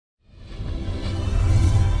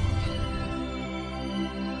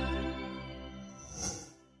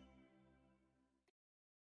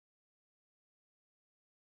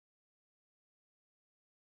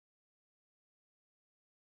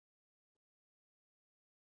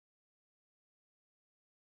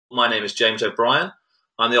My name is James O'Brien.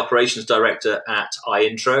 I'm the Operations Director at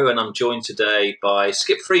iIntro, and I'm joined today by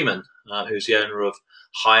Skip Freeman, who's the owner of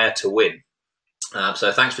Hire to Win.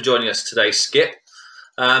 So thanks for joining us today, Skip.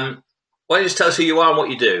 Why don't you just tell us who you are and what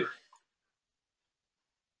you do?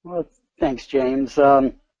 Well, thanks, James.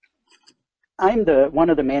 I'm one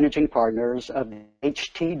of the managing partners of the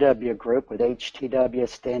HTW group, with HTW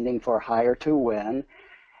standing for Hire to Win.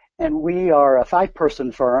 And we are a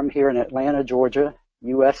 5-person firm here in Atlanta, Georgia,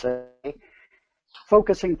 USA,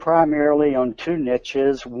 focusing primarily on 2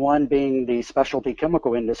 niches, one being the specialty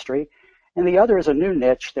chemical industry, and the other is a new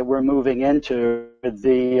niche that we're moving into,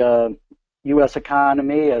 the U.S.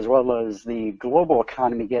 economy as well as the global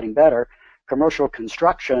economy getting better. Commercial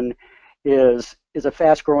construction is a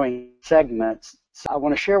fast-growing segment. So I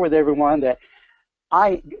want to share with everyone that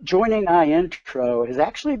joining iIntro has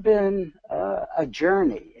actually been a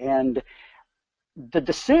journey, and the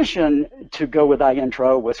decision to go with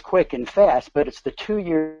iIntro was quick and fast, but it's the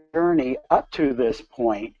 2-year journey up to this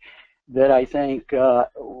point that I think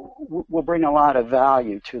will bring a lot of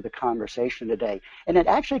value to the conversation today. And it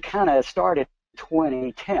actually kind of started in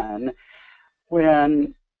 2010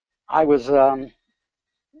 when I was the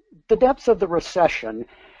depths of the recession.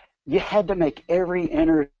 You had to make every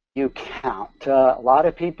interview count. A lot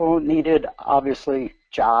of people needed, obviously,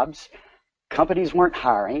 jobs. Companies weren't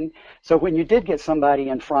hiring. So when you did get somebody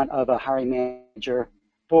in front of a hiring manager,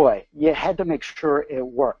 boy, you had to make sure it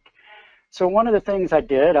worked. So one of the things I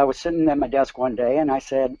did, I was sitting at my desk one day and I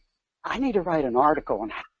said, I need to write an article on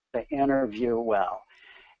how to interview well.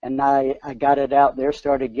 And I got it out there,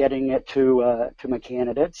 started getting it to my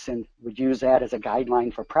candidates, and would use that as a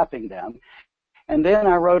guideline for prepping them. And then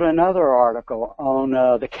I wrote another article on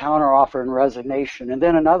the counteroffer and resignation, and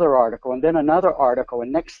then another article, and then another article.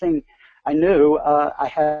 And next thing I knew, I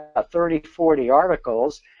had 30, 40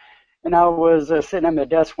 articles. And I was sitting at my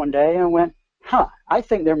desk one day and went, I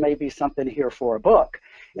think there may be something here for a book.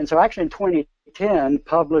 And so actually in 2010,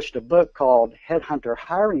 published a book called Headhunter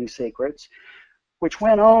Hiring Secrets, which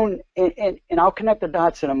went on, and I'll connect the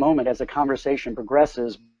dots in a moment as the conversation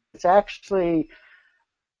progresses. It's actually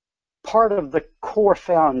part of the core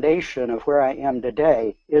foundation of where I am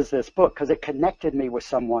today is this book, because it connected me with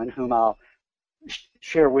someone whom I'll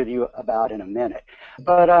share with you about in a minute.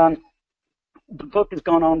 But the book has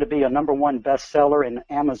gone on to be a #1 bestseller in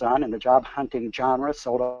Amazon in the job hunting genre,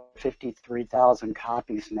 sold over 53,000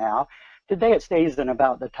 copies now. Today it stays in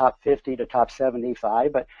about the top 50 to top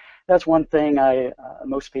 75, but that's one thing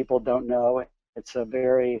most people don't know. It's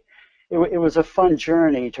it was a fun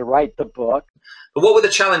journey to write the book. But what were the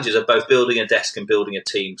challenges of both building a desk and building a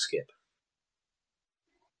team, Skip?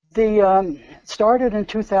 Started in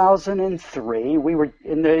 2003. We were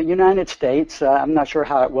in the United States. I'm not sure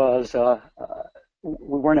how it was.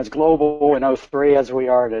 We weren't as global in 2003 as we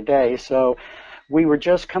are today. So we were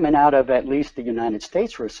just coming out of at least the United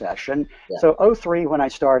States recession. Yeah. So 2003, when I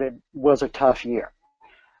started, was a tough year.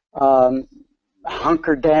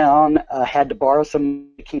 Hunkered down, had to borrow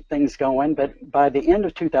some to keep things going. But by the end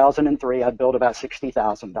of 2003, I built about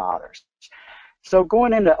 $60,000. So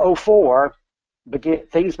going into 2004,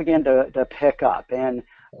 things began to pick up, and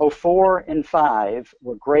 2004 and 2005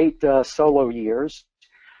 were great solo years.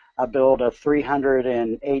 I built a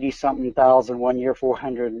 380-something thousand one year,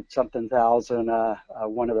 400-something thousand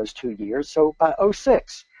one of those 2 years. So by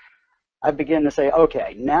 2006, I began to say,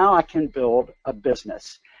 okay, now I can build a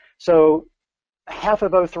business. So half of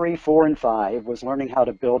 2003, 2004, and 2005 was learning how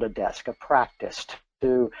to build a desk, a practice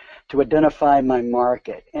to identify my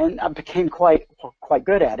market, and I became quite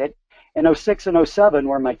good at it. And 2006 and 2007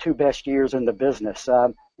 were my 2 best years in the business.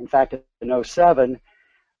 In fact, in 2007,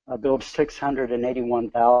 I built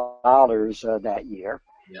 $681,000 that year.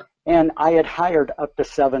 Yeah. And I had hired up to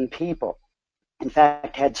 7 people. In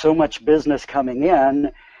fact, had so much business coming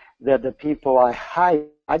in that the people I hired,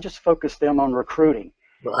 I just focused them on recruiting.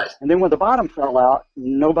 Right. And then when the bottom fell out,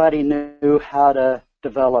 nobody knew how to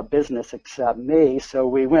develop business except me. So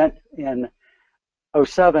we went in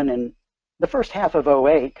 2007 and the first half of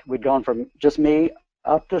 2008, we'd gone from just me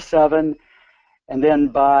up to 7, and then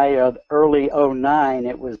by early 2009,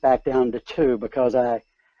 it was back down to 2 because I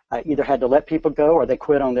either had to let people go or they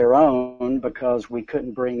quit on their own because we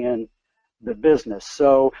couldn't bring in the business.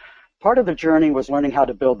 So part of the journey was learning how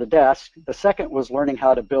to build the desk. The second was learning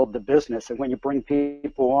how to build the business, and when you bring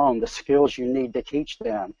people on, the skills you need to teach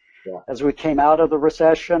them. Yeah. As we came out of the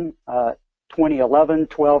recession, 2011,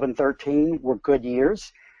 12, and 13 were good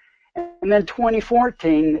years. And then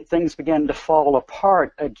 2014, things began to fall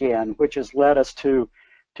apart again, which has led us to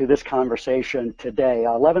this conversation today.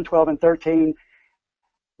 11, 12, and 13,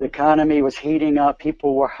 the economy was heating up,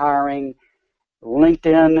 people were hiring,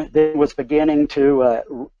 LinkedIn then was beginning to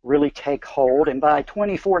really take hold. And by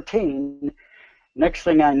 2014, next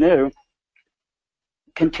thing I knew,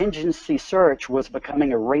 contingency search was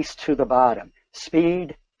becoming a race to the bottom.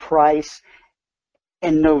 Speed, price,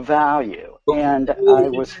 and no value. And I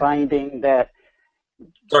was finding that.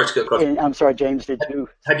 Sorry to cut across. I'm sorry, James, did you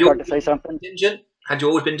Had start to say something? Contingent? Had you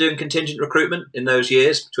always been doing contingent recruitment in those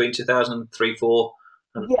years between 2003, 4,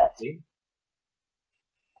 and Yes. 15?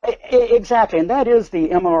 Exactly, and that is the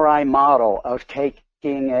MRI model of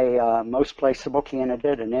taking a most placeable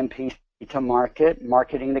candidate, an MP, to market,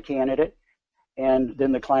 marketing the candidate, and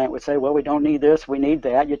then the client would say, well, we don't need this, we need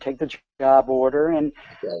that. You take the job order, and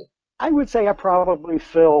Okay. I would say I probably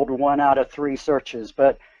filled 1 out of 3 searches,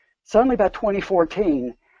 but suddenly by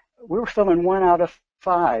 2014, we were filling 1 out of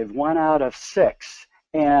 5, 1 out of 6,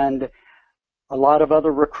 and a lot of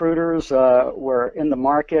other recruiters were in the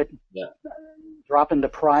market. Yeah. Dropping the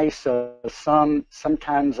price.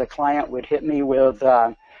 Sometimes a client would hit me with,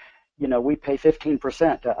 we pay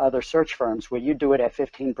 15% to other search firms. Will you do it at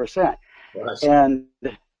 15%? Right. And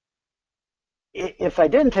if I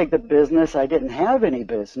didn't take the business, I didn't have any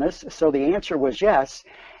business. So the answer was yes.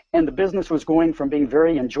 And the business was going from being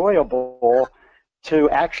very enjoyable to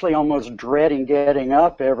actually almost dreading getting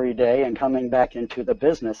up every day and coming back into the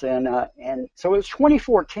business. And so it was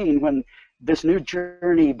 2014 when this new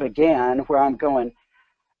journey began, where I'm going,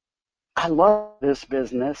 I love this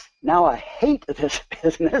business. Now I hate this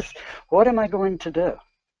business. What am I going to do?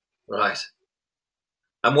 Right.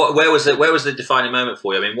 And where was the defining moment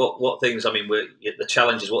for you? I mean, what things? I mean, were the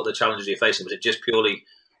challenges? What are the challenges you're facing? Was it just purely?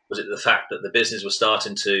 Was it the fact that the business was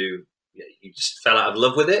starting to? You just fell out of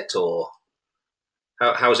love with it, or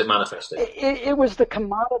how was it manifesting? It was the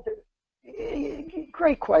commodity.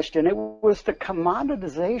 Great question. It was the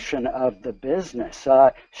commoditization of the business.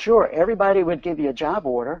 Sure, everybody would give you a job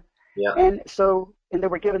order. Yeah. And they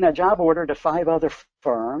were giving that job order to 5 other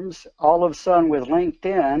firms. All of a sudden with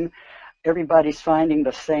LinkedIn, everybody's finding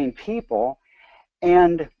the same people.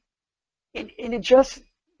 And it just,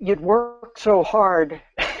 you'd work so hard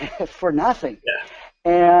for nothing. Yeah.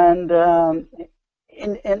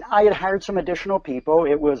 And I had hired some additional people.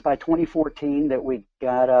 It was by 2014 that we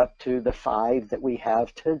got up to the 5 that we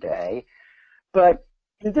have today. But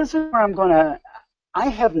this is where I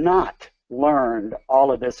have not learned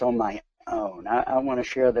all of this on my own. I want to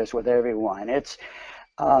share this with everyone. It's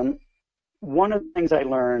one of the things I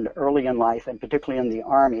learned early in life, and particularly in the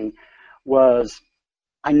Army, was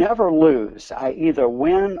I never lose. I either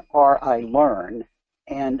win or I learn.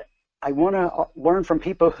 And I want to learn from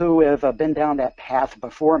people who have been down that path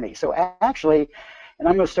before me. So actually, and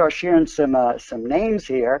I'm going to start sharing some names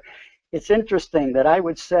here. It's interesting that I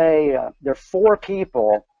would say there are 4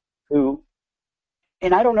 people who,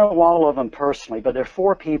 and I don't know all of them personally, but there are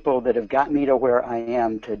 4 people that have got me to where I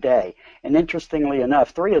am today. And interestingly enough,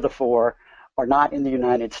 3 of the 4 are not in the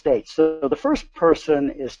United States. So the first person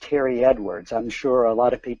is Terry Edwards. I'm sure a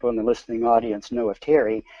lot of people in the listening audience know of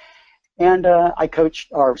Terry. And I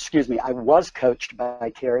was coached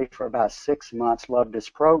by Terry for about 6 months, loved his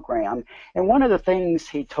program. And one of the things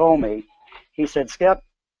he told me, he said, Skip,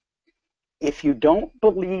 if you don't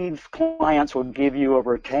believe clients will give you a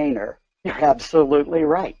retainer, you're absolutely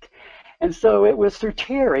right. And so it was through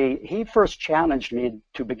Terry, he first challenged me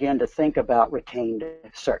to begin to think about retained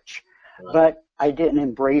search. Right. But I didn't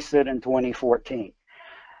embrace it in 2014.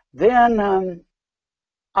 Then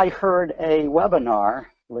I heard a webinar,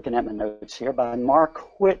 looking at my notes here, by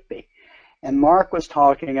Mark Whitby. And Mark was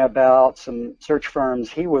talking about some search firms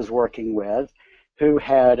he was working with who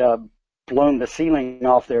had blown the ceiling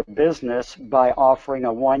off their business by offering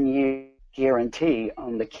a 1-year guarantee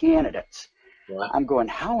on the candidates. Right. I'm going,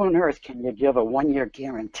 how on earth can you give a 1-year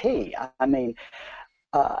guarantee? I mean,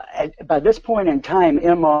 by this point in time,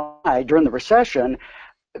 MI, during the recession,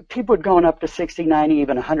 people had gone up to 60, 90,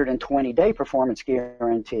 even 120-day performance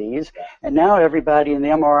guarantees. And now everybody in the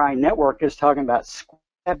MRI network is talking about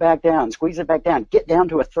squeeze it back down, get down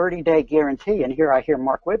to a 30-day guarantee. And here I hear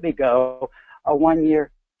Mark Whitby go, a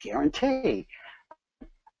 1-year guarantee.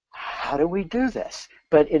 How do we do this?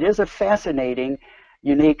 But it is a fascinating,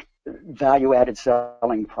 unique, value-added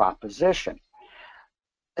selling proposition.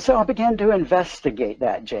 So I began to investigate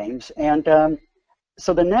that, James. And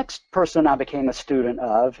so the next person I became a student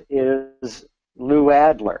of is Lou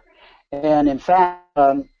Adler. And in fact,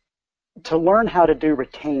 to learn how to do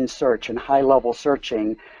retained search and high-level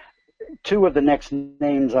searching, 2 of the next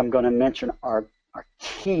names I'm going to mention are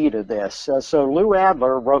key to this. So Lou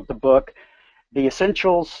Adler wrote the book, The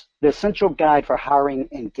Essential Guide for Hiring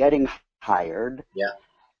and Getting Hired. Yeah.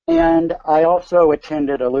 And I also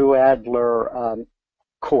attended a Lou Adler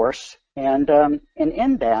course And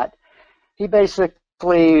in that, he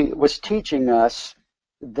basically was teaching us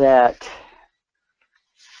that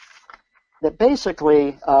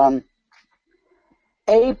basically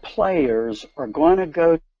A players are going to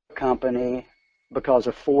go to a company because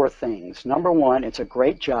of four things. Number one, it's a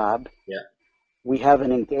great job. Yeah. We have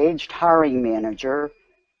an engaged hiring manager.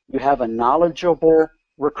 You have a knowledgeable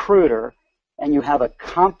recruiter, and you have a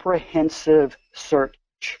comprehensive search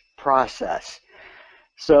process.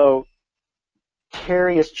 So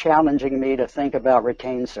Terry is challenging me to think about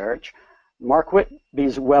retained search. Mark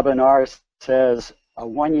Whitby's webinar says a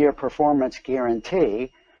one-year performance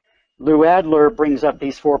guarantee. Lou Adler brings up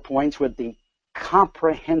these 4 points with the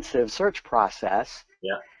comprehensive search process.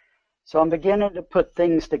 Yeah. So I'm beginning to put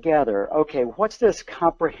things together. Okay, what's this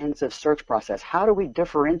comprehensive search process? How do we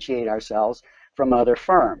differentiate ourselves from other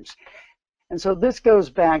firms? And so this goes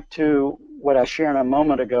back to what I shared a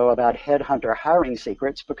moment ago about headhunter hiring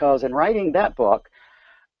secrets, because in writing that book,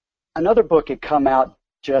 another book had come out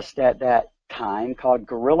just at that time called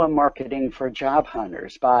Guerrilla Marketing for Job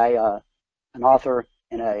Hunters by an author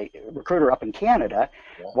and a recruiter up in Canada.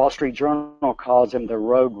 Yeah. Wall Street Journal calls him the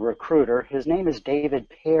rogue recruiter. His name is David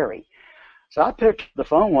Perry. So I picked the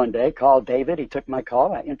phone one day, called David. He took my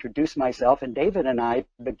call. I introduced myself, and David and I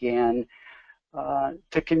began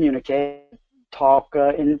to communicate, talk,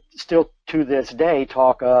 and still to this day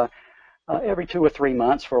talk every 2 or 3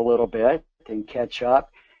 months for a little bit and catch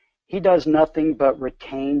up. He does nothing but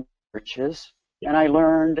retain searches, and I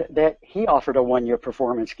learned that he offered a one-year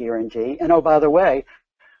performance guarantee. And oh, by the way,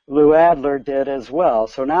 Lou Adler did as well.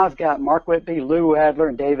 So now I've got Mark Whitby, Lou Adler,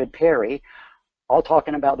 and David Perry all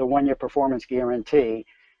talking about the one-year performance guarantee.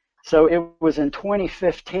 So it was in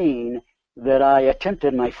 2015 that I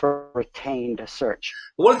attempted my first retained search.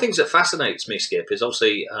 One of the things that fascinates me, Skip, is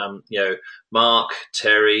obviously Mark,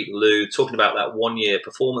 Terry, Lou talking about that one-year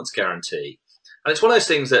performance guarantee, and it's one of those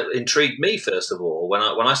things that intrigued me first of all when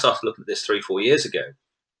I started looking at this 3-4 years ago,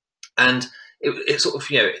 and it sort of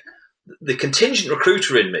the contingent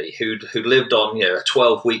recruiter in me who lived on a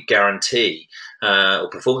 12-week guarantee or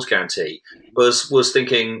performance guarantee was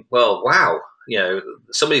thinking, well, wow,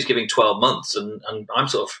 somebody's giving 12 months and I'm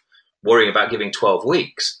sort of worrying about giving 12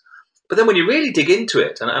 weeks. But then when you really dig into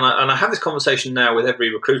it, and I have this conversation now with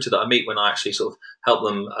every recruiter that I meet when I actually sort of help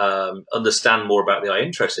them understand more about the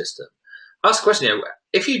iIntro system, I ask the question,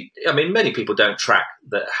 many people don't track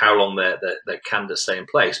how long their candidates stay in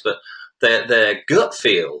place, but their gut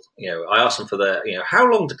feel, I ask them for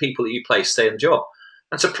how long do people that you place stay in the job?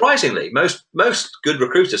 And surprisingly, most good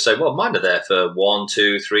recruiters say, well, mine are there for 1,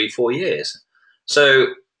 2, 3, 4 years. So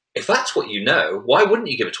if that's what you know, why wouldn't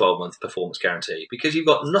you give a 12-month performance guarantee? Because you've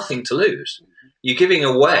got nothing to lose. You're giving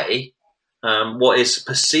away what is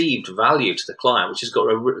perceived value to the client, which has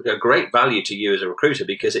got a great value to you as a recruiter,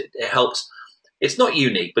 because it helps. It's not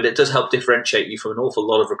unique, but it does help differentiate you from an awful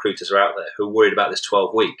lot of recruiters who are out there who are worried about this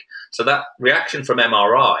 12-week. So that reaction from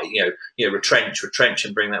MRI, retrench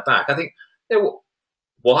and bring that back. I think,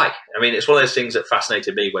 why? I mean, it's one of those things that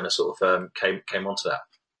fascinated me when I sort of came onto that.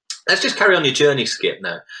 Let's just carry on your journey, Skip,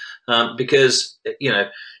 now, because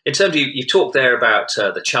in terms of you talked there about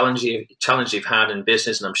the challenge you've had in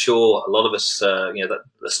business, and I'm sure a lot of us, that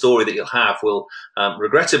the story that you'll have will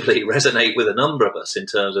regrettably resonate with a number of us in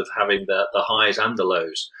terms of having the highs and the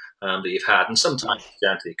lows that you've had, and sometimes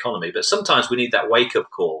down to the economy, but sometimes we need that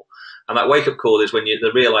wake-up call, and that wake-up call is when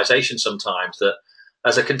the realization sometimes that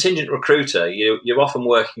as a contingent recruiter, you're often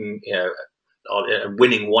working,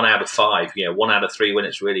 winning 1 out of 5, 1 out of 3 when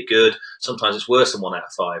it's really good. Sometimes it's worse than 1 out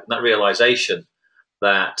of 5. And that realization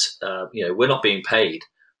that we're not being paid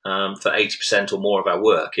for 80% or more of our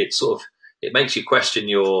work, it makes you question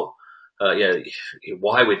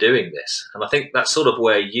why we're doing this. And I think that's sort of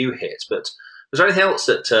where you hit. But was there anything else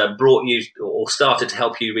that brought you or started to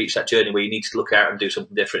help you reach that journey where you need to look out and do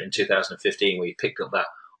something different in 2015, where you picked up that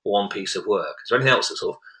one piece of work? Is there anything else that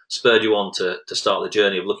sort of spurred you on to start the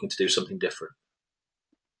journey of looking to do something different?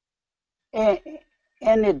 And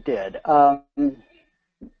it did.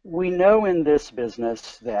 We know in this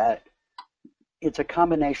business that it's a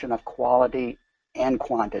combination of quality and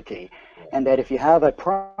quantity, and that if you have a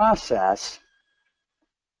process,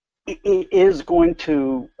 it is going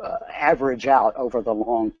to average out over the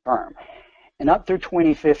long term. And up through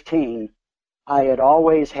 2015, I had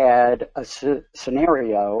always had a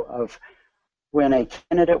scenario of when a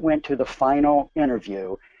candidate went to the final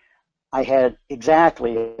interview, I had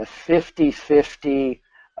exactly a 50-50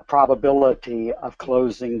 probability of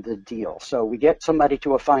closing the deal. So we get somebody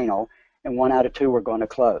to a final, and 1 out of 2 we're going to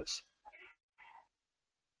close.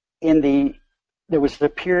 In the there was the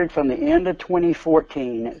period from the end of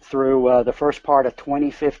 2014 through the first part of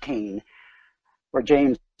 2015 where,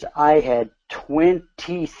 James, I had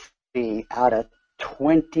 23 out of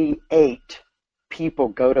 28 people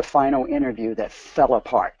go to final interview that fell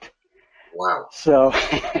apart. Wow. So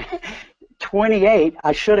 28,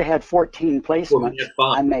 I should have had 14 placements.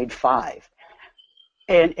 Well, I made 5.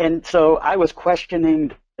 And so I was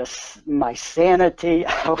questioning my sanity.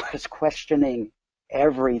 I was questioning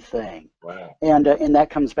everything. Wow. And that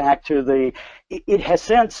comes back to it has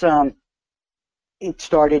since, it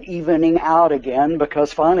started evening out again,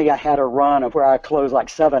 because finally I had a run of where I closed like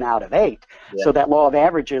 7 out of 8. Yeah. So that law of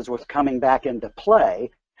averages was coming back into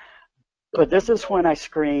play. But this is when I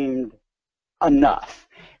screamed, enough.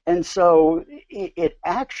 And so it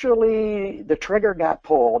actually, the trigger got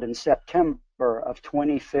pulled in September of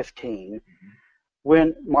 2015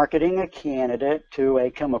 when marketing a candidate to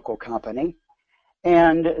a chemical company.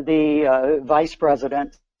 And the vice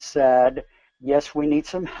president said, yes, we need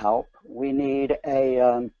some help. We need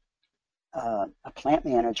a plant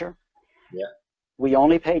manager. Yeah. We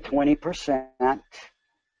only pay 20%,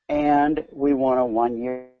 and we want a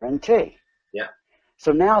 1-year guarantee. Yeah.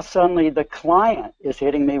 So now suddenly the client is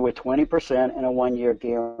hitting me with 20% and a 1-year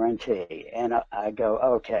guarantee. And I go,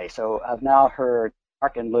 okay, so I've now heard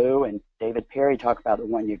Mark and Lou and David Perry talk about the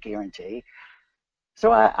 1-year guarantee.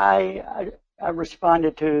 So I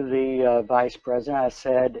responded to the vice president. I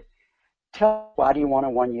said, why do you want a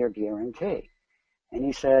 1-year guarantee? And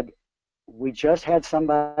he said, we just had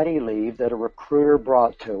somebody leave that a recruiter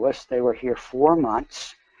brought to us. They were here 4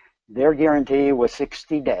 months. Their guarantee was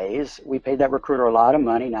 60 days. We paid that recruiter a lot of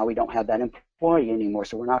money. Now we don't have that employee anymore,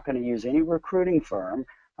 so we're not going to use any recruiting firm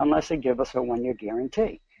unless they give us a 1-year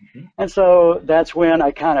guarantee. And so that's when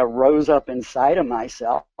I kind of rose up inside of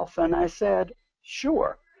myself and I said,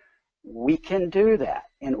 sure, we can do that.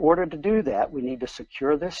 In order to do that, we need to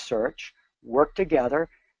secure this search, work together,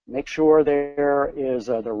 make sure there is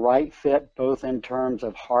the right fit both in terms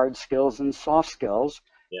of hard skills and soft skills.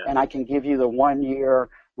 Yeah. And I can give you the 1-year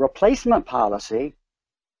replacement policy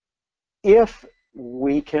if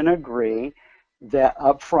we can agree that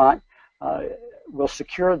up front we'll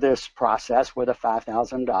secure this process with a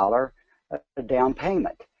 $5,000 down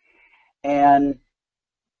payment. And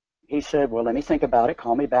he said, well, let me think about it.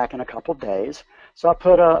 Call me back in a couple days. So I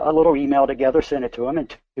put a little email together, sent it to him,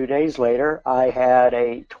 and 2 days later I had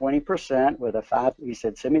a 20% with he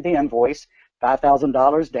said, send me the invoice,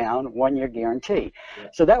 $5,000 down, 1-year guarantee. Yeah.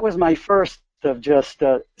 So that was my first of just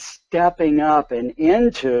stepping up and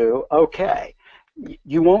into, okay,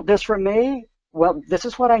 you want this from me? Well, this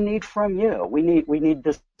is what I need from you. We need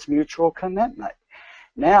this mutual commitment.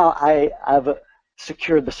 Now I've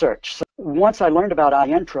secured the search. So once I learned about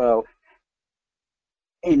iIntro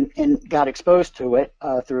and got exposed to it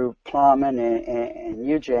through Plum and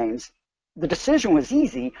you, James, the decision was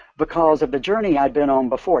easy because of the journey I'd been on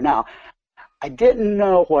before. Now, I didn't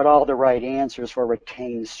know what all the right answers for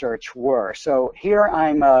retained search were. So here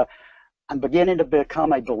I'm beginning to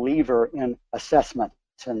become a believer in assessments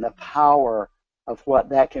and the power of what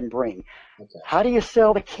that can bring. Okay. How do you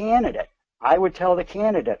sell the candidate? I would tell the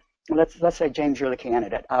candidate, let's say, James, you're the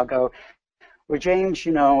candidate. I'll go, well, James,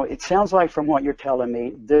 you know, it sounds like from what you're telling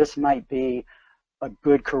me, this might be a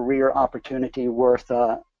good career opportunity worth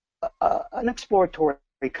an exploratory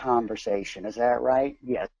conversation. Is that right?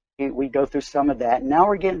 Yes. We go through some of that. Now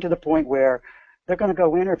we're getting to the point where they're going to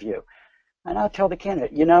go interview. And I'll tell the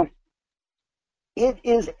candidate, you know, it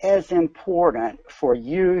is as important for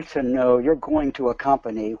you to know you're going to a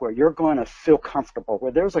company where you're going to feel comfortable,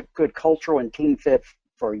 where there's a good cultural and team fit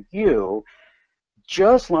for you,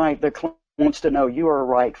 just like the client wants to know you are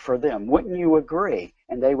right for them. Wouldn't you agree?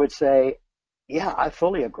 And they would say, yeah, I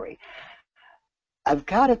fully agree. I've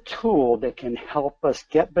got a tool that can help us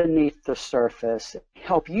get beneath the surface,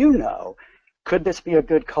 help you know, could this be a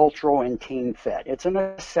good cultural and team fit? It's an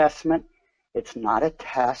assessment. It's not a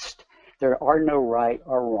test. There are no right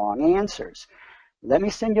or wrong answers. Let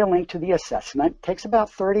me send you a link to the assessment. It takes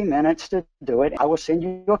about 30 minutes to do it. I will send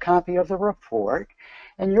you a copy of the report,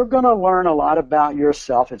 and you're going to learn a lot about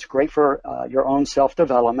yourself. It's great for your own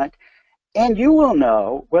self-development. And you will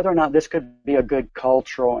know whether or not this could be a good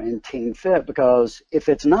cultural and team fit, because if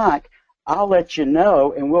it's not, I'll let you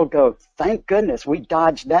know and we'll go, thank goodness we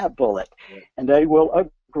dodged that bullet. And they will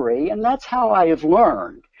agree. And that's how I have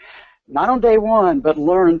learned, not on day one, but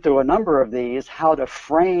learned through a number of these, how to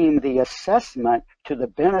frame the assessment to the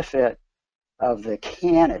benefit of the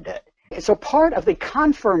candidate. So part of the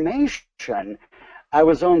confirmation I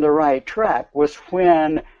was on the right track was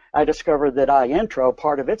when I discovered that iIntro,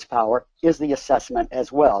 part of its power is the assessment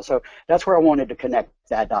as well. So that's where I wanted to connect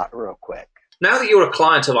that dot real quick. Now that you're a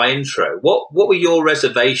client of iIntro, what were your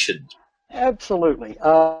reservations? Absolutely.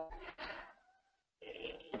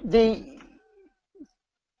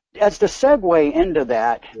 As the segue into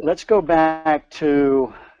that, let's go back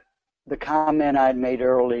to the comment I'd made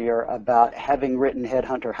earlier about having written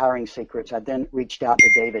Headhunter Hiring Secrets. I then reached out to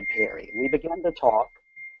David Perry. We began to talk.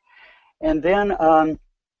 And then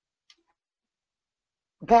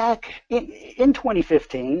back in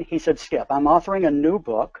 2015, he said, Skip, I'm authoring a new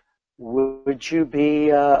book. Would you be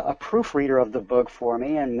a proofreader of the book for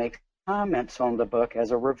me and make comments on the book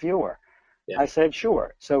as a reviewer? Yeah. I said,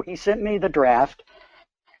 sure. So he sent me the draft,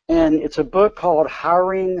 and it's a book called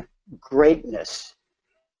Hiring Greatness.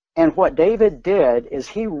 And what David did is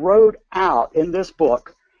he wrote out in this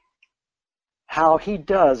book how he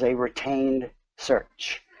does a retained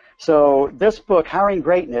search. So this book, Hiring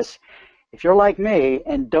Greatness, if you're like me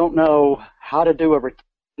and don't know how to do a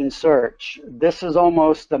retained search, this is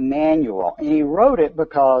almost the manual. And he wrote it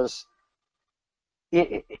because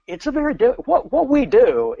it's a very, what we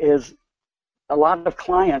do is, a lot of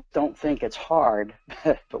clients don't think it's hard,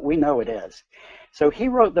 but we know it is. So he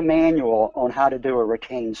wrote the manual on how to do a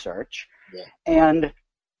retained search. Yeah. And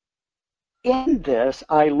in this,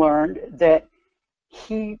 I learned that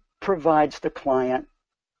he provides the client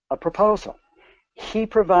a proposal. He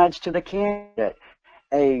provides to the candidate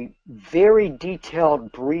a very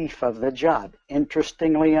detailed brief of the job.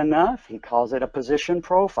 Interestingly enough, he calls it a position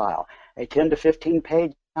profile, a 10 to 15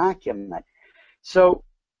 page document. So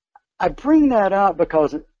I bring that up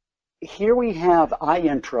because here we have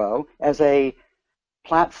iIntro as a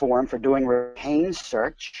platform for doing retained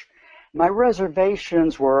search. My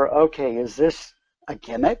reservations were, okay, is this a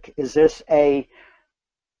gimmick? Is this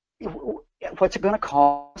what's it going to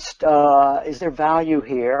cost? Is there value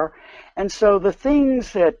here? And so the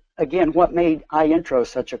things that, again, what made iIntro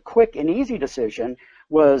such a quick and easy decision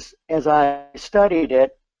was, as I studied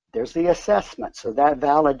it, there's the assessment. So that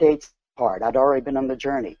validates the part. I'd already been on the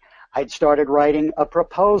journey. I'd started writing a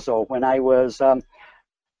proposal when I was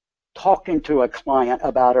talking to a client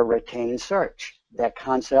about a retained search. That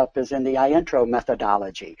concept is in the iIntro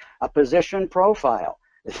methodology. A position profile.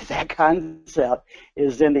 That concept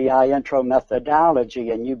is in the iIntro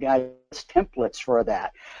methodology, and you guys templates for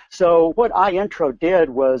that. So what iIntro did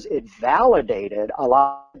was it validated a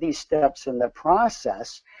lot of these steps in the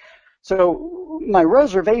process. So my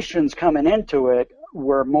reservations coming into it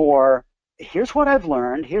were more, here's what I've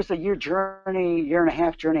learned. Here's the year and a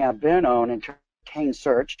half journey I've been on in retained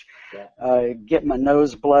search. Yeah. Get my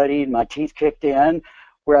nose bloodied, my teeth kicked in,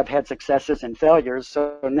 where I've had successes and failures.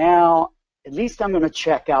 So now, at least I'm going to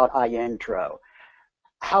check out iIntro.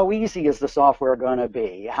 How easy is the software going to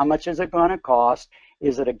be? How much is it going to cost?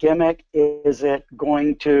 Is it a gimmick? Is it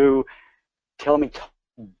going to tell me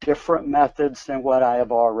different methods than what I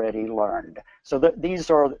have already learned? So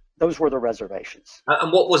those were the reservations.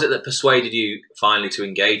 And what was it that persuaded you finally to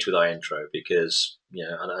engage with iIntro? Because, you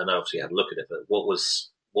know, and obviously you had a look at it, but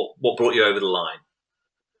what brought you over the line?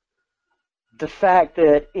 The fact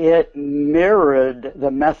that it mirrored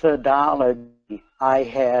the methodology I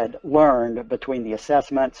had learned between the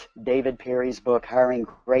assessments, David Perry's book, Hiring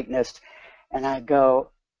Greatness, and I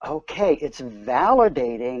go, okay, it's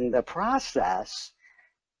validating the process,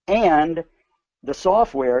 and the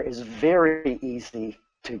software is very easy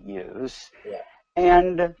to use. Yeah.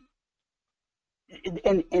 And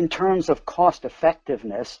in terms of cost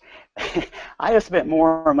effectiveness, I have spent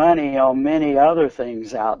more money on many other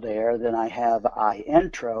things out there than I have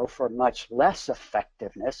iIntro for much less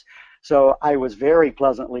effectiveness. So I was very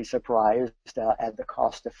pleasantly surprised at the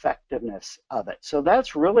cost effectiveness of it. So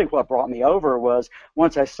that's really what brought me over, was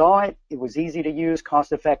once I saw it, it was easy to use,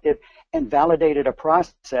 cost effective, and validated a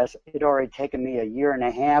process. It had already taken me a year and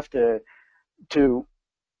a half to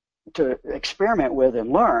experiment with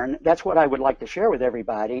and learn. That's what I would like to share with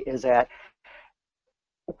everybody, is that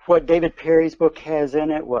what David Perry's book has in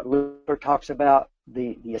it, what Luther talks about,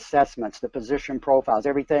 the assessments, the position profiles,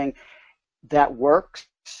 everything that works.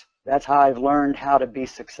 That's how I've learned how to be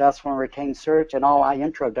successful in retained search, and all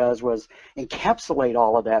iIntro does was encapsulate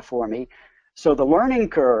all of that for me. So the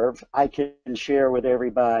learning curve I can share with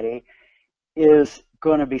everybody is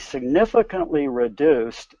going to be significantly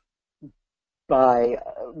reduced by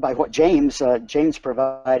what James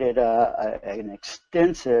provided an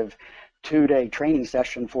extensive 2-day training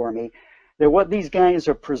session for me. That what these guys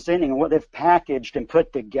are presenting, what they've packaged and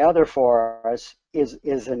put together for us is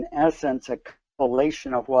in essence a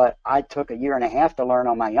compilation of what I took a year and a half to learn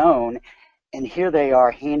on my own, and here they are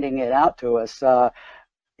handing it out to us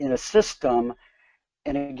in a system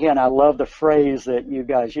and again, I love the phrase that you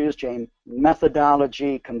guys use, James,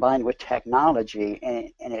 methodology combined with technology,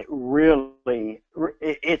 and it really,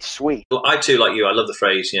 it's sweet. Well, I too, like you, I love the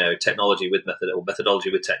phrase, technology with method or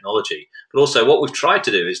methodology with technology. But also, what we've tried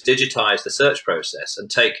to do is digitize the search process and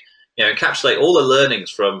take, encapsulate all the learnings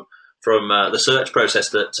from the search process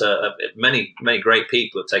that many great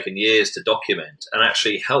people have taken years to document, and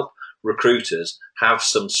actually help recruiters have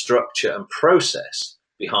some structure and process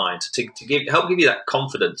behind to help give you that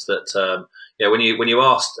confidence that when you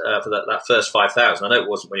asked for that first 5,000. I know it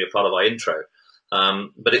wasn't when you were part of our intro,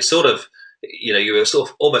 but it's sort of, you were sort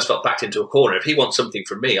of almost got backed into a corner. If he wants something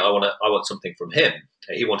from me, I want something from him.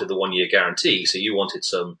 He wanted the 1 year guarantee, so you wanted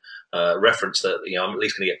some reference that I'm at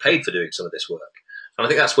least going to get paid for doing some of this work. And I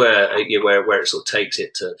think that's where it sort of takes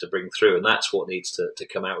it to bring through, and that's what needs to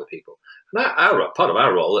come out with people. And part of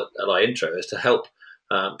our role at our intro is to help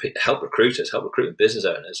recruiters, help recruitment business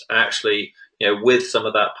owners actually, with some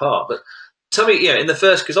of that part. But tell me, in the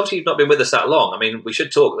first, because obviously you've not been with us that long. I mean, we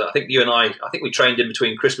should talk. I think you and I think we trained in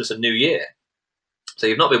between Christmas and New Year. So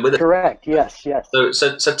you've not been with us. Correct. Yes. So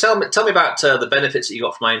tell me about the benefits that you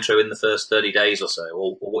got from my intro in the first 30 days or so,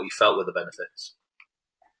 or what you felt were the benefits.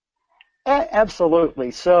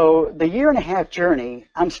 Absolutely. So the 1.5-year journey,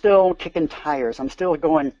 I'm still kicking tires. I'm still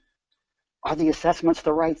going, are the assessments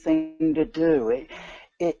the right thing to do?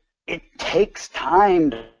 It takes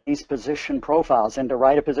time to these position profiles, and to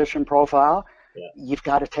write a position profile, you've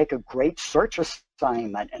got to take a great search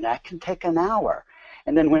assignment, and that can take an hour.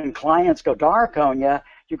 And then when clients go dark on you,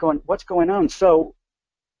 you're going, what's going on? So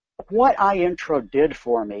what iIntro did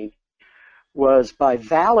for me was, by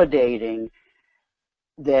validating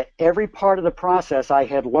that every part of the process I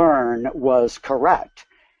had learned was correct,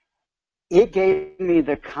 it gave me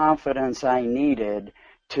the confidence I needed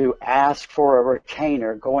to ask for a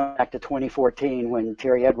retainer, going back to 2014 when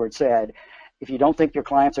Terry Edwards said, if you don't think your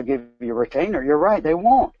clients will give you a retainer, you're right, they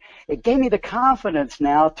won't. It gave me the confidence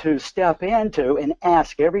now to step into and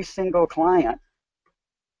ask every single client.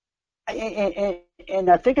 And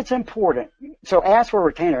I think it's important. So ask for a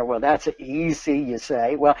retainer. Well, that's easy, you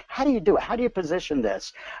say. Well, how do you do it? How do you position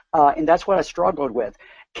this? And that's what I struggled with.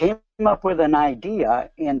 Came up with an idea,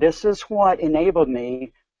 and this is what enabled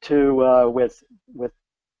me to, with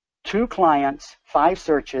 2 clients, 5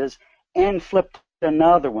 searches, and flipped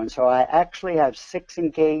another one. So I actually have 6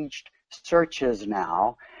 engaged searches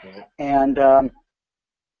now. And the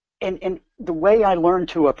way I learned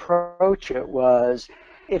to approach it was,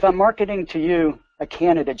 if I'm marketing to you a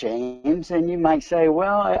candidate, James, and you might say,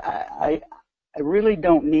 well, I really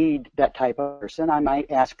don't need that type of person. I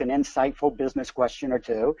might ask an insightful business question or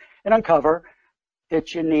two and uncover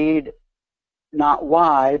that you need not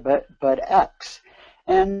Y, but X.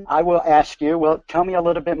 And I will ask you, well, tell me a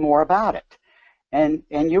little bit more about it. And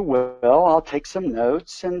you will. I'll take some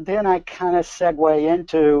notes, and then I kind of segue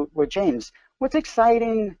into, well, James, what's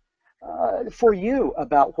exciting for you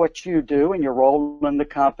about what you do and your role in the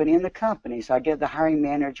company and the company? So I get the hiring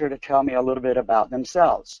manager to tell me a little bit about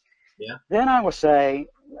themselves. Yeah. Then I will say,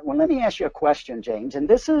 well, let me ask you a question, James. And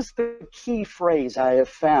this is the key phrase I have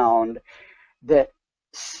found that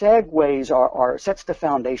segues or sets the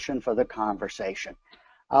foundation for the conversation.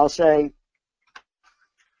 I'll say,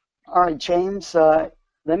 all right, James, let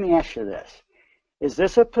me ask you this. Is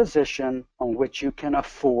this a position on which you can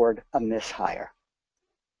afford a mishire?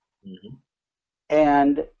 Mm-hmm.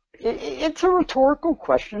 And it's a rhetorical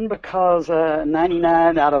question, because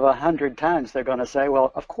 99 out of 100 times they're going to say,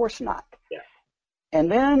 well, of course not. Yeah.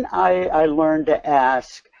 And then I learned to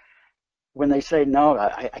ask, when they say, no,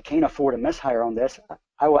 I can't afford a mishire on this,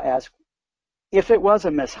 I will ask, if it was a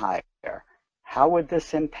mishire, how would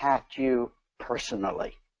this impact you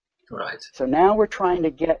personally? Right. So now we're trying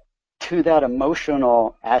to get to that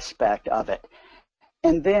emotional aspect of it.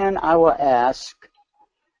 And then I will ask,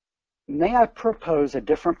 may I propose a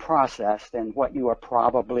different process than what you are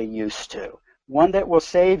probably used to? One that will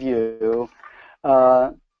save you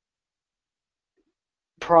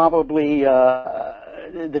probably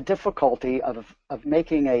the difficulty of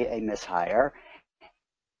making a mishire,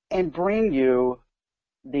 and bring you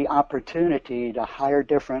the opportunity to hire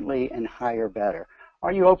differently and hire better.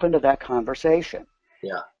 Are you open to that conversation?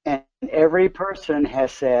 Yeah. And every person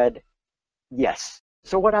has said yes.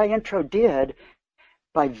 So what iIntro did,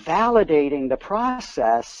 by validating the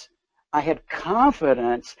process, I had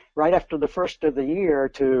confidence right after the first of the year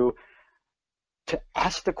to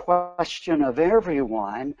ask the question of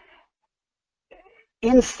everyone.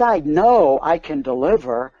 Inside, no, I can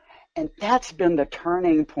deliver. And that's been the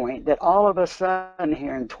turning point, that all of a sudden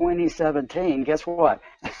here in 2017, guess what?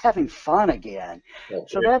 I'm having fun again.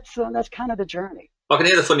 So that's kind of the journey. I can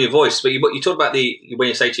hear the fun in your voice, but you talk about when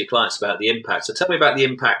you say to your clients about the impact. So tell me about the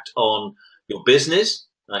impact on your business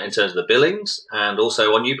in terms of the billings, and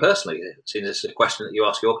also on you personally. Seeing this is a question that you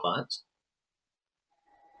ask your clients.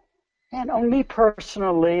 And on me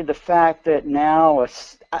personally, the fact that now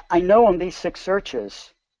I know on these 6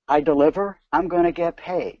 searches I deliver, I'm going to get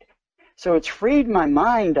paid. So it's freed my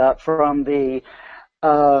mind up from the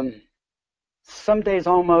some days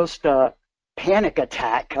almost a panic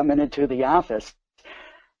attack coming into the office.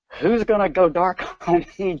 Who's going to go dark on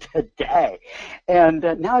me today? And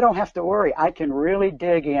now I don't have to worry. I can really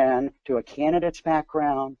dig in to a candidate's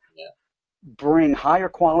background, bring higher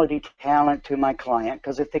quality talent to my client,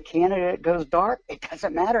 because if the candidate goes dark, it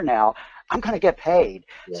doesn't matter now. I'm going to get paid.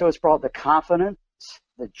 So it's brought the confidence,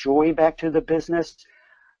 the joy back to the business.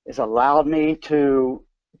 It's allowed me to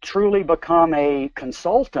truly become a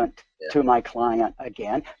consultant to my client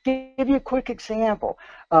again. Give you a quick example,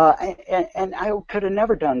 and I could have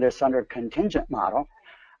never done this under a contingent model.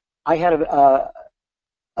 I had a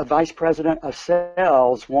vice president of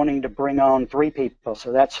sales wanting to bring on 3 people,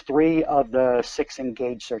 so that's 3 of the 6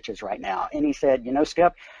 engaged searches right now. And he said, you know,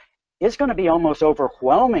 Skip, it's going to be almost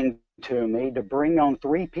overwhelming to me to bring on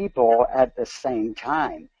 3 people at the same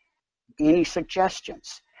time. Any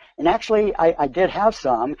suggestions? And actually, I did have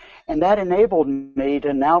some, and that enabled me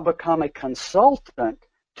to now become a consultant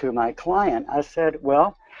to my client. I said,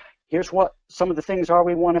 well, here's what some of the things are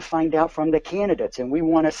we want to find out from the candidates, and we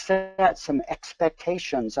want to set some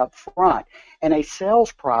expectations up front and a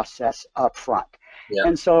sales process up front.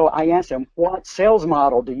 And so I asked them, what sales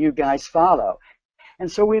model do you guys follow?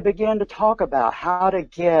 And so we began to talk about how to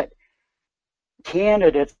get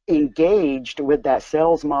candidates engaged with that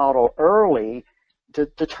sales model early to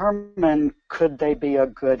determine could they be a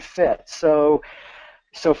good fit. So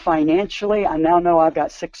financially, I now know I've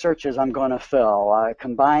got 6 searches I'm going to fill.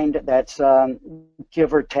 Combined, that's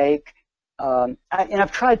give or take. And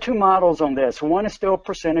I've tried 2 models on this. One is still a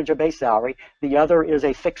percentage of base salary. The other is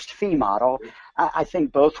a fixed fee model. I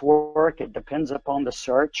think both work. It depends upon the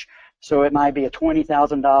search. So it might be a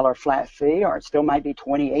 $20,000 flat fee, or it still might be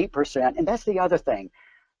 28%. And that's the other thing.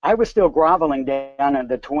 I was still groveling down at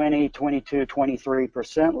the 20, 22,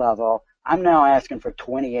 23% level. I'm now asking for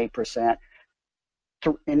 28%.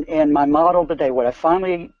 In my model today, what I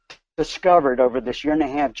finally discovered over this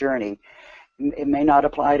 1.5-year journey, it may not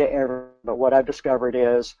apply to everyone, but what I've discovered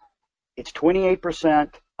is it's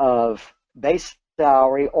 28% of base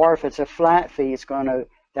salary, or if it's a flat fee,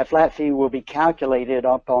 that flat fee will be calculated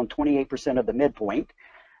up on 28% of the midpoint.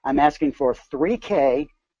 I'm asking for $3K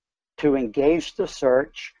to engage the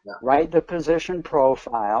search, write the position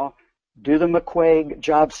profile, do the McQuaig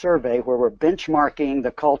job survey where we're benchmarking the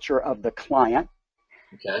culture of the client.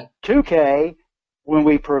 $2K when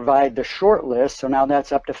we provide the short list, so now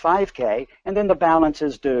that's up to $5K, and then the balance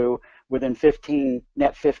is due within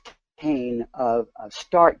net 15 of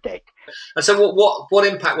start date. And so what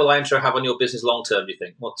impact will iIntro have on your business long term, do you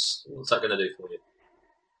think? What's that going to do for you?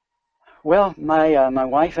 Well, my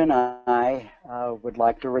wife and I would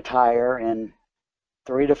like to retire in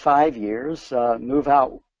 3 to 5 years, move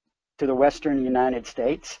out to the western United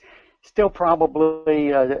States. Still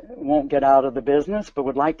probably won't get out of the business, but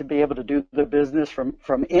would like to be able to do the business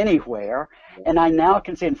from anywhere. And I now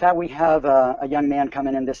can see, in fact, we have a young man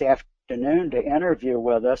coming in this afternoon to interview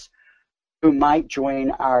with us who might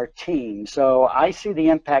join our team. So I see the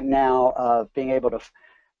impact now of being able to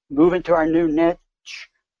move into our new niche,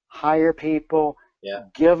 hire people,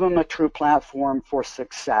 give them a true platform for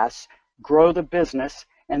success, grow the business,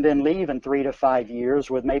 and then leave in 3 to 5 years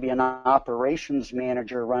with maybe an operations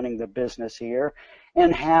manager running the business here,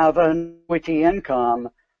 and have an annuity income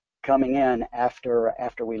coming in after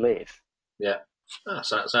we leave.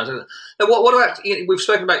 Sounds good. Now, what about, we've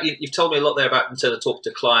spoken about, you've told me a lot there about in terms of talking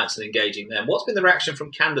to clients and engaging them. What's been the reaction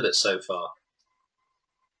from candidates so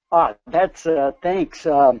far? That's thanks.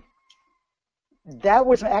 That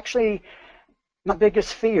was actually my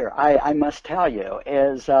biggest fear, I must tell you,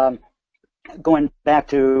 is going back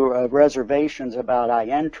to reservations about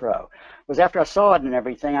iIntro, was after I saw it and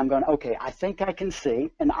everything, I'm going, okay, I think I can see,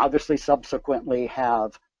 and obviously subsequently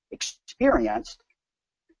have experienced,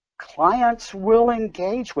 clients will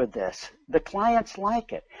engage with this. The clients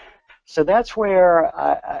like it. So that's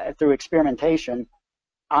where, through experimentation,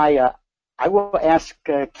 I will ask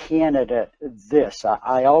a candidate this.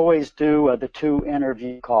 I always do the 2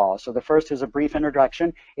 interview calls. So the first is a brief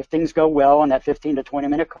introduction. If things go well on that 15 to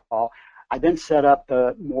 20-minute call, I then set up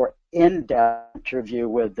the more in-depth interview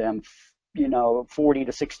with them, 40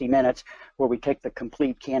 to 60 minutes, where we take the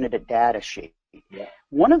complete candidate data sheet.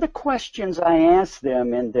 One of the questions I ask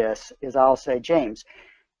them in this is, I'll say, James,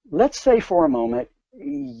 let's say for a moment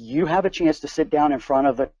you have a chance to sit down in front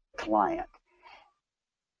of the client.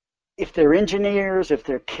 If they're engineers, if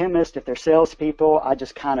they're chemists, if they're salespeople, I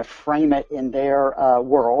just kind of frame it in their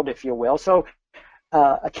world, if you will. So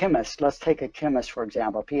a chemist, let's take a chemist, for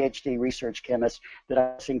example, a PhD research chemist that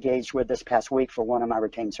I was engaged with this past week for one of my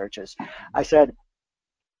retained searches. I said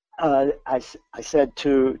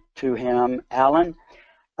to him, Alan,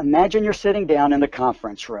 imagine you're sitting down in the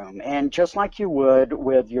conference room, and just like you would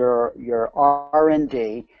with your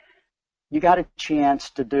R&D, you got a chance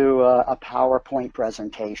to do a PowerPoint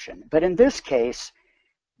presentation. But in this case,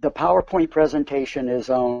 the PowerPoint presentation is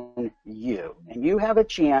on you, and you have a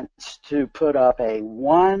chance to put up a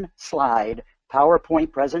one-slide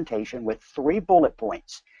PowerPoint presentation with 3 bullet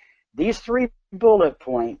points. These 3 bullet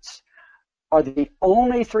points are the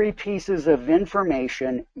only 3 pieces of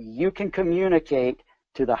information you can communicate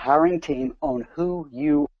to the hiring team on who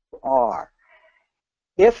you are.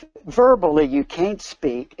 If verbally you can't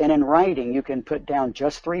speak, and in writing you can put down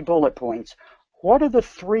just 3 bullet points, what are the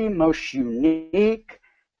 3 most unique,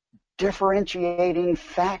 differentiating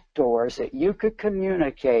factors that you could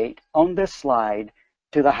communicate on this slide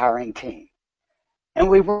to the hiring team? And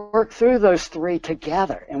we work through those 3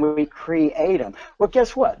 together, and we create them. Well,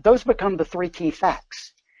 guess what? Those become the 3 key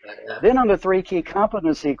facts. Then on the 3 key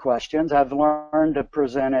competency questions, I've learned to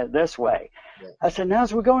present it this way. I said, now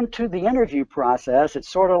as we go into the interview process, it's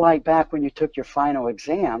sort of like back when you took your final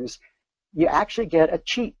exams, you actually get a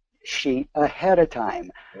cheat sheet ahead of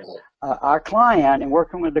time. Our client, and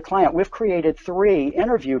working with the client, we've created 3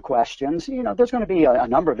 interview questions. You know, there's going to be a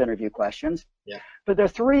number of interview questions, but there are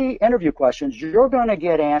 3 interview questions you're going to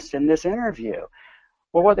get asked in this interview.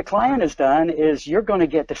 Well, what the client has done is you're going to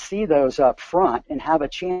get to see those up front and have a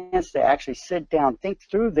chance to actually sit down, think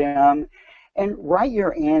through them, and write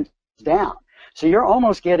your answers down. So you're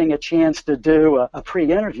almost getting a chance to do a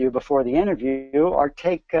pre-interview before the interview, or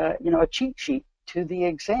take a cheat sheet to the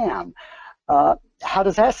exam. How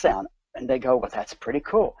does that sound? And they go, well, that's pretty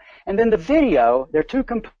cool. And then the video, there are 2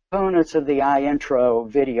 components of the iIntro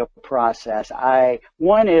video process.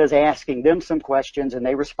 One is asking them some questions and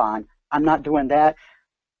they respond. I'm not doing that.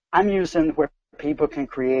 I'm using where people can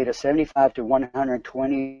create a 75 to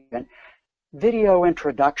 120 video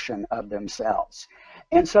introduction of themselves.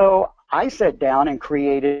 And so I sat down and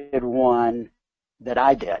created one that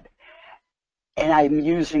I did. And I'm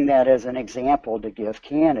using that as an example to give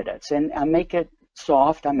candidates. And I make it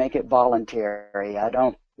soft, I make it voluntary. I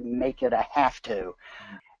don't make it a have to.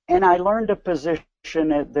 And I learned to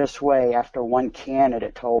position it this way after one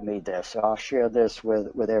candidate told me this. So I'll share this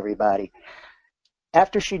with everybody.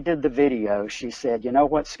 After she did the video, she said, you know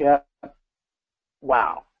what, Skip?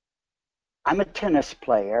 Wow. I'm a tennis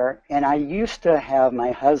player, and I used to have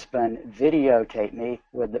my husband videotape me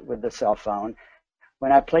with the cell phone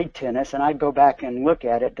when I played tennis, and I'd go back and look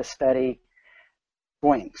at it to study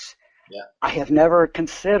swings. I have never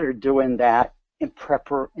considered doing that in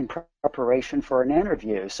preparation for an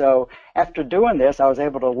interview. So after doing this, I was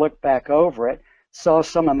able to look back over it, saw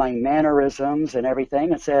some of my mannerisms and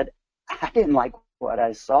everything, and said, I didn't like what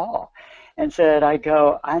I saw. And said, I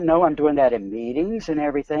know I'm doing that in meetings and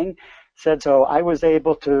everything. Said, so I was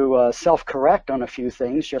able to self-correct on a few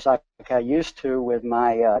things, just like I used to with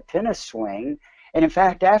my tennis swing. And in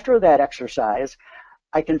fact, after that exercise,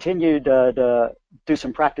 I continued to do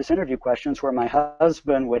some practice interview questions where my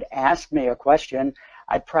husband would ask me a question.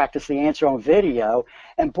 I'd practice the answer on video.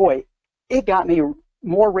 And boy, it got me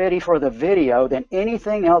more ready for the video than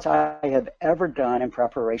anything else I have ever done in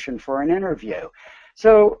preparation for an interview.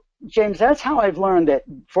 So, James, that's how I've learned that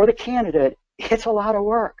for the candidate, it's a lot of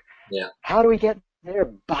work. How do we get their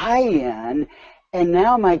buy-in? And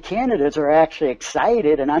now my candidates are actually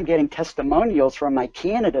excited, and I'm getting testimonials from my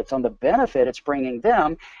candidates on the benefit it's bringing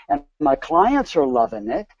them, and my clients are loving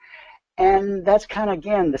it. And that's kind of,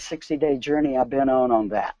 again, the 60-day journey I've been on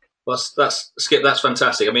that. Well, that's Skip. That's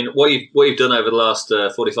fantastic. I mean, what you've done over the last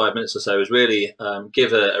 45 minutes or so is really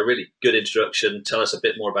give a really good introduction. Tell us a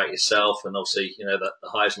bit more about yourself, and obviously, the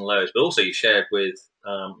highs and lows. But also, you shared with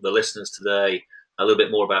the listeners today a little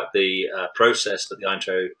bit more about the process that the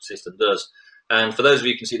iIntro system does. And for those of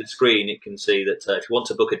you who can see the screen, you can see that if you want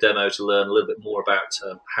to book a demo to learn a little bit more about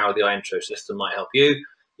how the iIntro system might help you,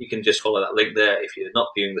 you can just follow that link there. If you're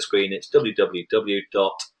not viewing the screen, it's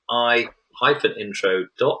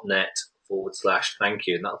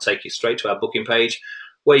www.i-intro.net/thank-you. And that'll take you straight to our booking page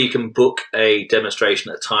where you can book a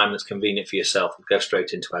demonstration at a time that's convenient for yourself and go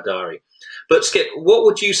straight into our diary. But Skip, what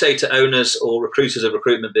would you say to owners or recruiters of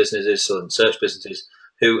recruitment businesses and search businesses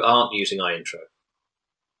who aren't using iIntro?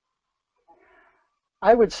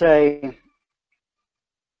 I would say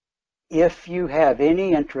if you have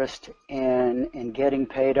any interest in getting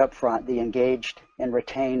paid up front, the engaged and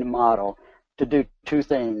retained model, to do two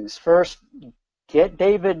things. First, get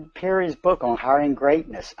David Perry's book on hiring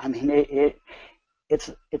greatness. I mean,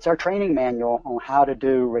 it's our training manual on how to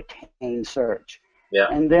do retained search. Yeah.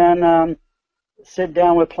 And then sit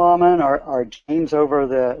down with Plumman or James over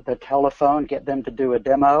the telephone, get them to do a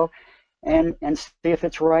demo, and see if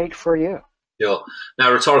it's right for you. Sure.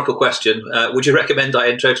 Now, rhetorical question. Would you recommend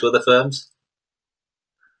iIntro to other firms?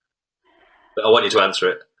 But I want you to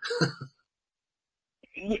answer it.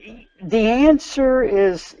 The answer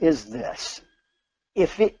is this.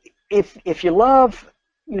 If you love,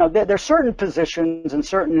 there are certain positions and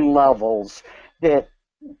certain levels that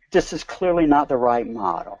this is clearly not the right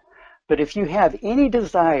model. But if you have any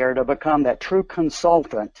desire to become that true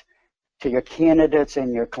consultant to your candidates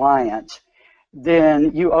and your clients,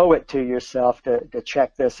 then you owe it to yourself to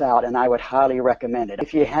check this out, and I would highly recommend it.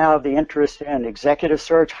 If you have the interest in executive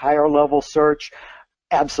search, higher level search,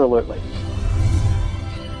 absolutely.